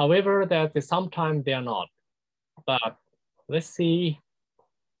 However, that sometimes they are not. But let's see.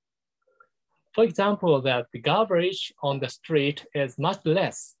 For example, that the garbage on the street is much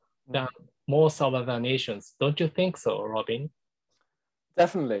less than most other nations. Don't you think so, Robin?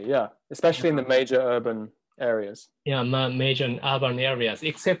 Definitely, yeah. Especially in the major urban areas. Yeah, major urban areas,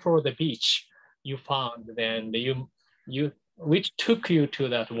 except for the beach you found, then which took you to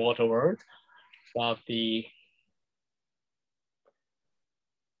that water world. But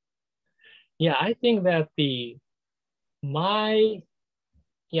I think that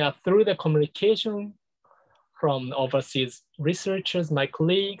through the communication from overseas researchers, my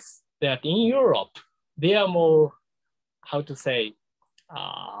colleagues, that in Europe, they are more,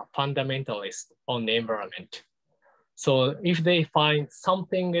 fundamentalist on the environment. So if they find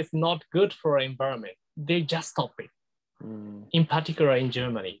something is not good for environment, they just stop it. In particular in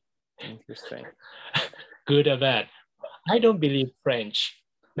Germany. Interesting. Good or bad. I don't believe French.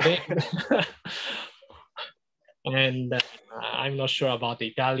 And I'm not sure about the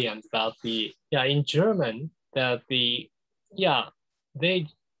Italians, but in German, that they are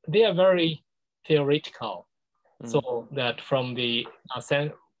very theoretical. So that from the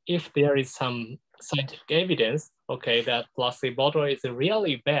if there is some scientific evidence, that plastic bottle is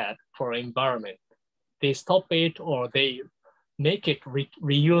really bad for environment, they stop it or they make it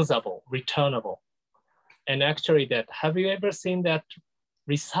reusable, returnable. And actually, have you ever seen that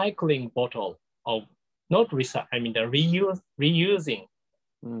recycling bottle of reusing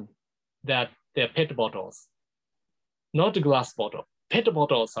that the PET bottles, not glass bottle. PET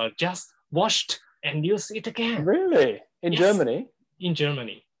bottles are just washed and use it again. Really? In Germany? In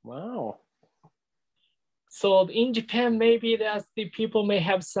Germany. Wow. So in Japan, maybe the people may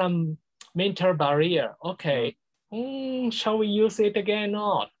have some mental barrier. Okay, shall we use it again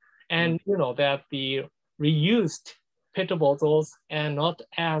or not? And that the reused PET bottles are not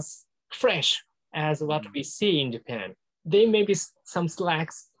as fresh as what we see in Japan. There may be some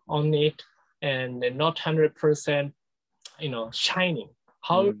slacks on it, and not 100%, shining.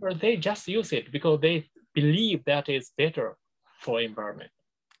 However, they just use it because they believe that is better for environment.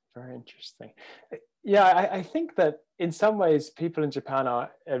 Very interesting. Yeah, I think that in some ways people in Japan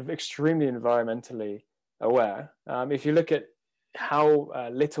are extremely environmentally aware. If you look at how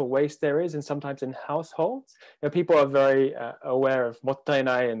little waste there is, and sometimes in households, people are very aware of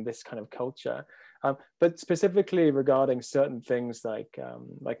mottainai and this kind of culture. But specifically regarding certain things like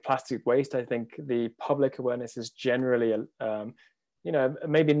plastic waste, I think the public awareness is generally,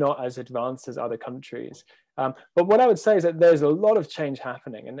 maybe not as advanced as other countries. But what I would say is that there's a lot of change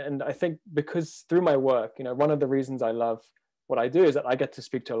happening. And I think because through my work, one of the reasons I love what I do is that I get to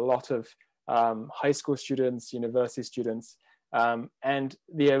speak to a lot of high school students, university students, and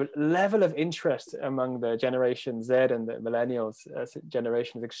the level of interest among the Generation Z and the millennials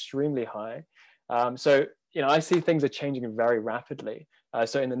generation is extremely high. So, I see things are changing very rapidly.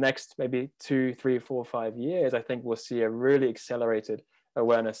 So in the next maybe 2, 3, 4, 5 years, I think we'll see a really accelerated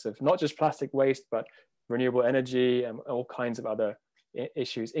awareness of not just plastic waste, but renewable energy and all kinds of other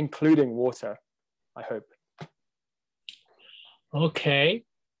issues, including water, I hope. Okay,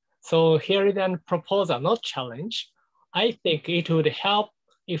 so here is a proposal, not challenge. I think it would help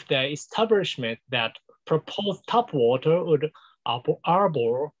if the establishment that proposed tap water would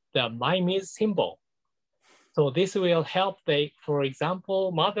arbor the mymizu symbol. So this will help for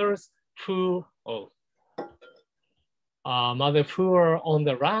example, mothers who are on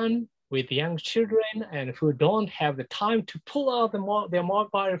the run with young children and who don't have the time to pull out their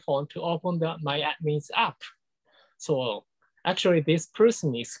mobile phone to open the mymizu app. So actually, this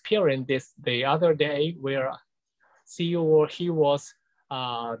person experienced this the other day where he was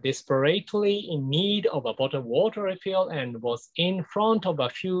desperately in need of a bottled water refill and was in front of a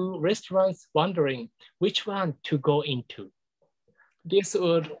few restaurants wondering which one to go into. This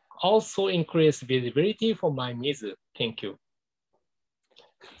would also increase visibility for mymizu. Thank you.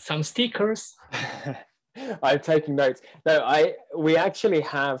 Some stickers. I'm taking notes. No, we actually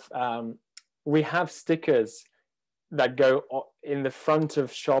have stickers that go in the front of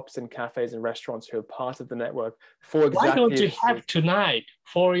shops and cafes and restaurants who are part of the network for exactly. Why don't you have tonight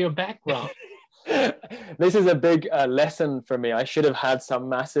for your background? This is a big lesson for me. I should have had some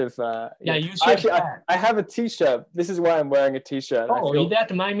massive. Yeah, you should. Actually, I have a T-shirt. This is why I'm wearing a T-shirt. Oh, is that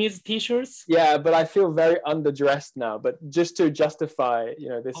mymizu T-shirts? Yeah, but I feel very underdressed now. But just to justify,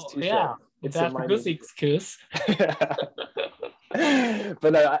 this T-shirt. Yeah, it's that's a good excuse.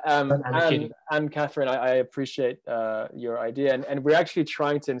 But no, and Catherine, I appreciate your idea, and we're actually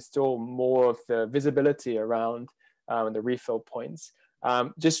trying to install more of the visibility around the refill points.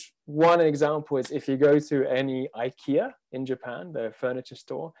 Just one example is if you go to any IKEA in Japan, the furniture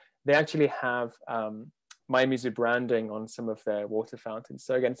store, they actually have mymizu branding on some of their water fountains.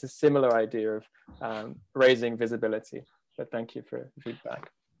 So again, it's a similar idea of raising visibility. But thank you for the feedback.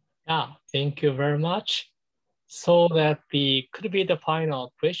 Yeah, thank you very much. So that could be the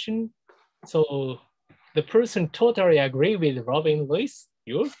final question. So the person totally agree with Robin Lewis.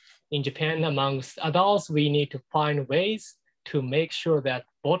 In Japan, amongst adults, we need to find ways to make sure that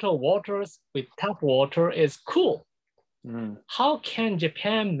bottled waters with tap water is cool. How can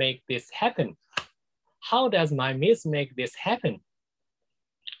Japan make this happen? How does mymizu make this happen?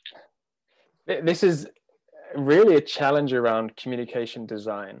 This is really a challenge around communication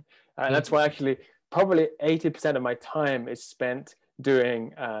design. And that's why actually probably 80% of my time is spent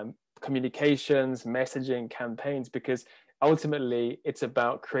doing communications, messaging, campaigns, because ultimately it's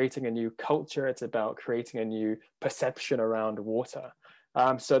about creating a new culture. It's about creating a new perception around water.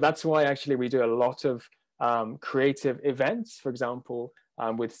 So that's why actually we do a lot of creative events, for example,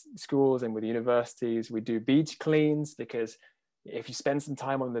 with schools and with universities. We do beach cleans, because if you spend some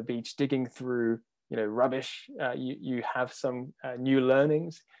time on the beach digging through rubbish, you have some new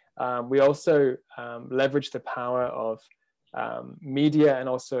learnings. We also leverage the power of media and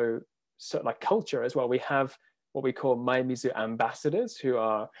also culture as well. We have what we call mymizu ambassadors, who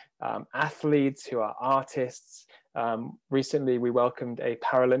are athletes, who are artists. Recently, we welcomed a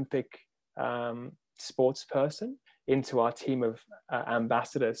Paralympic sports person into our team of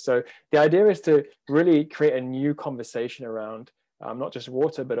ambassadors. So the idea is to really create a new conversation around not just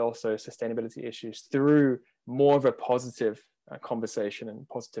water, but also sustainability issues through more of a positive conversation and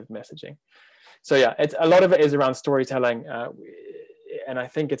positive messaging. So yeah, a lot of it is around storytelling. And I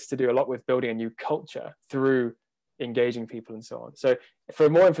think it's to do a lot with building a new culture through engaging people and so on. So for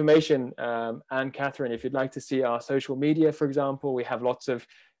more information, and Catherine, if you'd like to see our social media, for example, we have lots of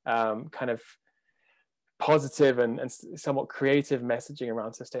kind of positive and somewhat creative messaging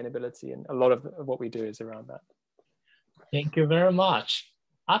around sustainability. And a lot of what we do is around that. Thank you very much.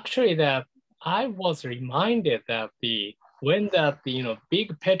 Actually, I was reminded that when the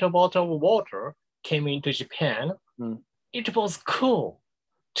big pet bottle of water came into Japan, it was cool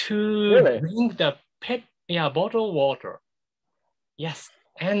to drink the bottle of water. Yes,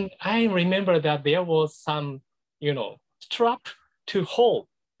 and I remember that there was some strap to hold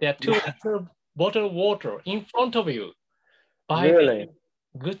that 2-liter bottle of water in front of you by the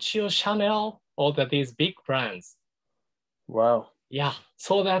Gucci or Chanel or these big brands. Wow. Yeah,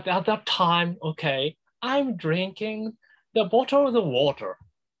 so that at that time, okay, I'm drinking the bottle of the water.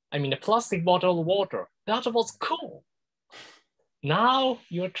 I mean, the plastic bottle of water. That was cool. Now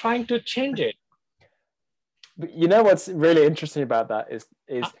you're trying to change it. But you know what's really interesting about that is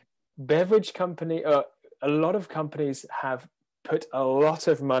beverage company, a lot of companies have put a lot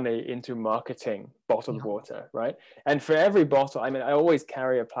of money into marketing bottled water, right? And for every bottle, I mean, I always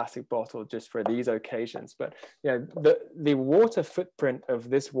carry a plastic bottle just for these occasions, but the water footprint of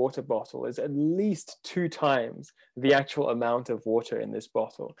this water bottle is at least 2 times the actual amount of water in this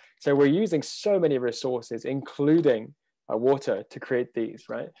bottle. So we're using so many resources, including water, to create these,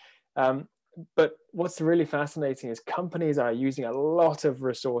 right? But what's really fascinating is companies are using a lot of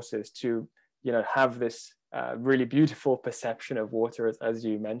resources to have this really beautiful perception of water, as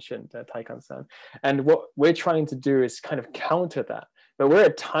you mentioned, Taikan-san. And what we're trying to do is kind of counter that. But we're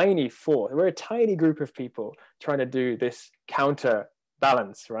a tiny force. We're a tiny group of people trying to do this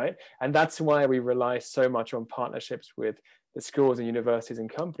counterbalance, right? And that's why we rely so much on partnerships with the schools and universities and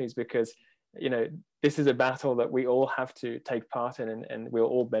companies, because this is a battle that we all have to take part in, and we'll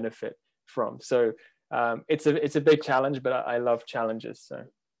all benefit from. So it's a big challenge, but I love challenges. So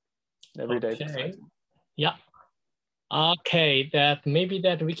every day is exciting. Yeah. Okay, maybe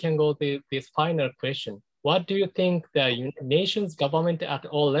we can go to this final question. What do you think the nation's government at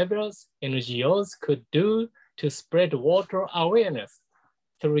all levels, NGOs, could do to spread water awareness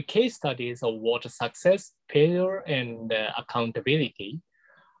through case studies of water success, failure, and accountability?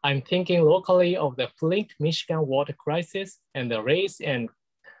 I'm thinking locally of the Flint, Michigan water crisis and the race and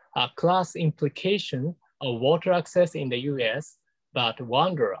class implication of water access in the US, but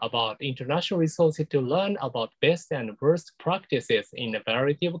wonder about international resources to learn about best and worst practices in a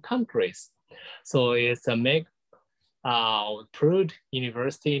variety of countries. So it's a Purdue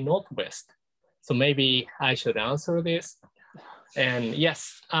University Northwest. So maybe I should answer this. And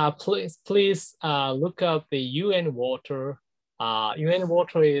yes, please look up the UN Water. UN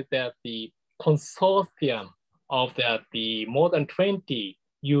Water is the consortium of the more than 20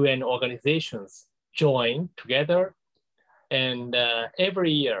 UN organizations join together. And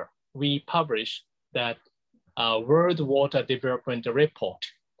every year we publish that World Water Development Report.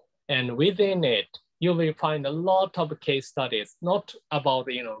 And within it, you will find a lot of case studies, not about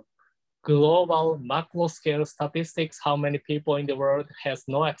global macro scale statistics, how many people in the world has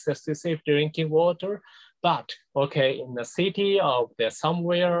no access to safe drinking water, but in the city of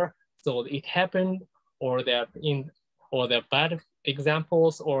somewhere, so it happened, or the bad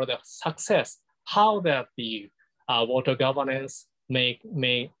examples or the success, how that the water governance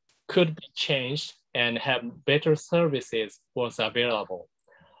could be changed and have better services was available.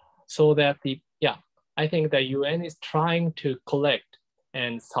 So that I think the UN is trying to collect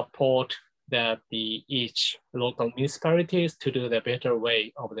and support each local municipalities to do the better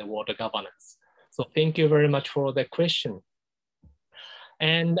way of the water governance. So thank you very much for the question.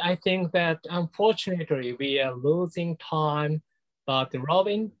 And I think that unfortunately we are losing time, but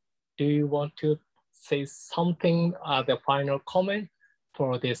Robin, do you want to say something, the final comment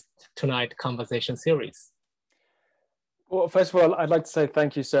for this tonight conversation series? Well, first of all, I'd like to say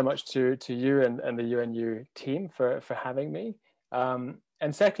thank you so much to you and the UNU team for having me.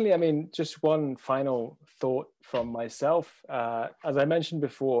 And secondly, I mean, just one final thought from myself. As I mentioned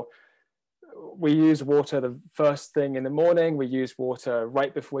before, we use water the first thing in the morning. We use water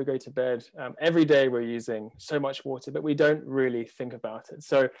right before we go to bed. Every day we're using so much water, but we don't really think about it.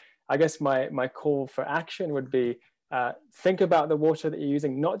 So I guess my call for action would be think about the water that you're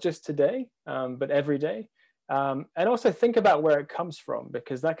using, not just today, but every day. And also think about where it comes from,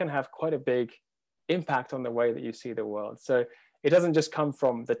 because that can have quite a big impact on the way that you see the world. So it doesn't just come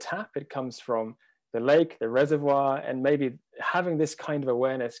from the tap, it comes from the lake, the reservoir, and maybe having this kind of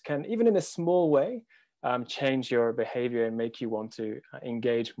awareness can, even in a small way, change your behavior and make you want to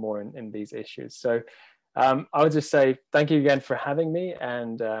engage more in these issues. So I would just say thank you again for having me,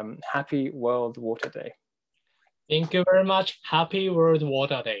 and happy World Water Day. Thank you very much. Happy World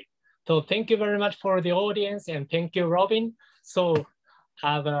Water Day. So thank you very much for the audience, and thank you, Robin. So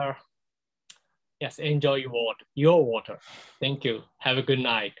enjoy your water. Thank you. Have a good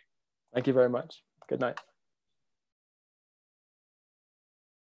night. Thank you very much. Good night.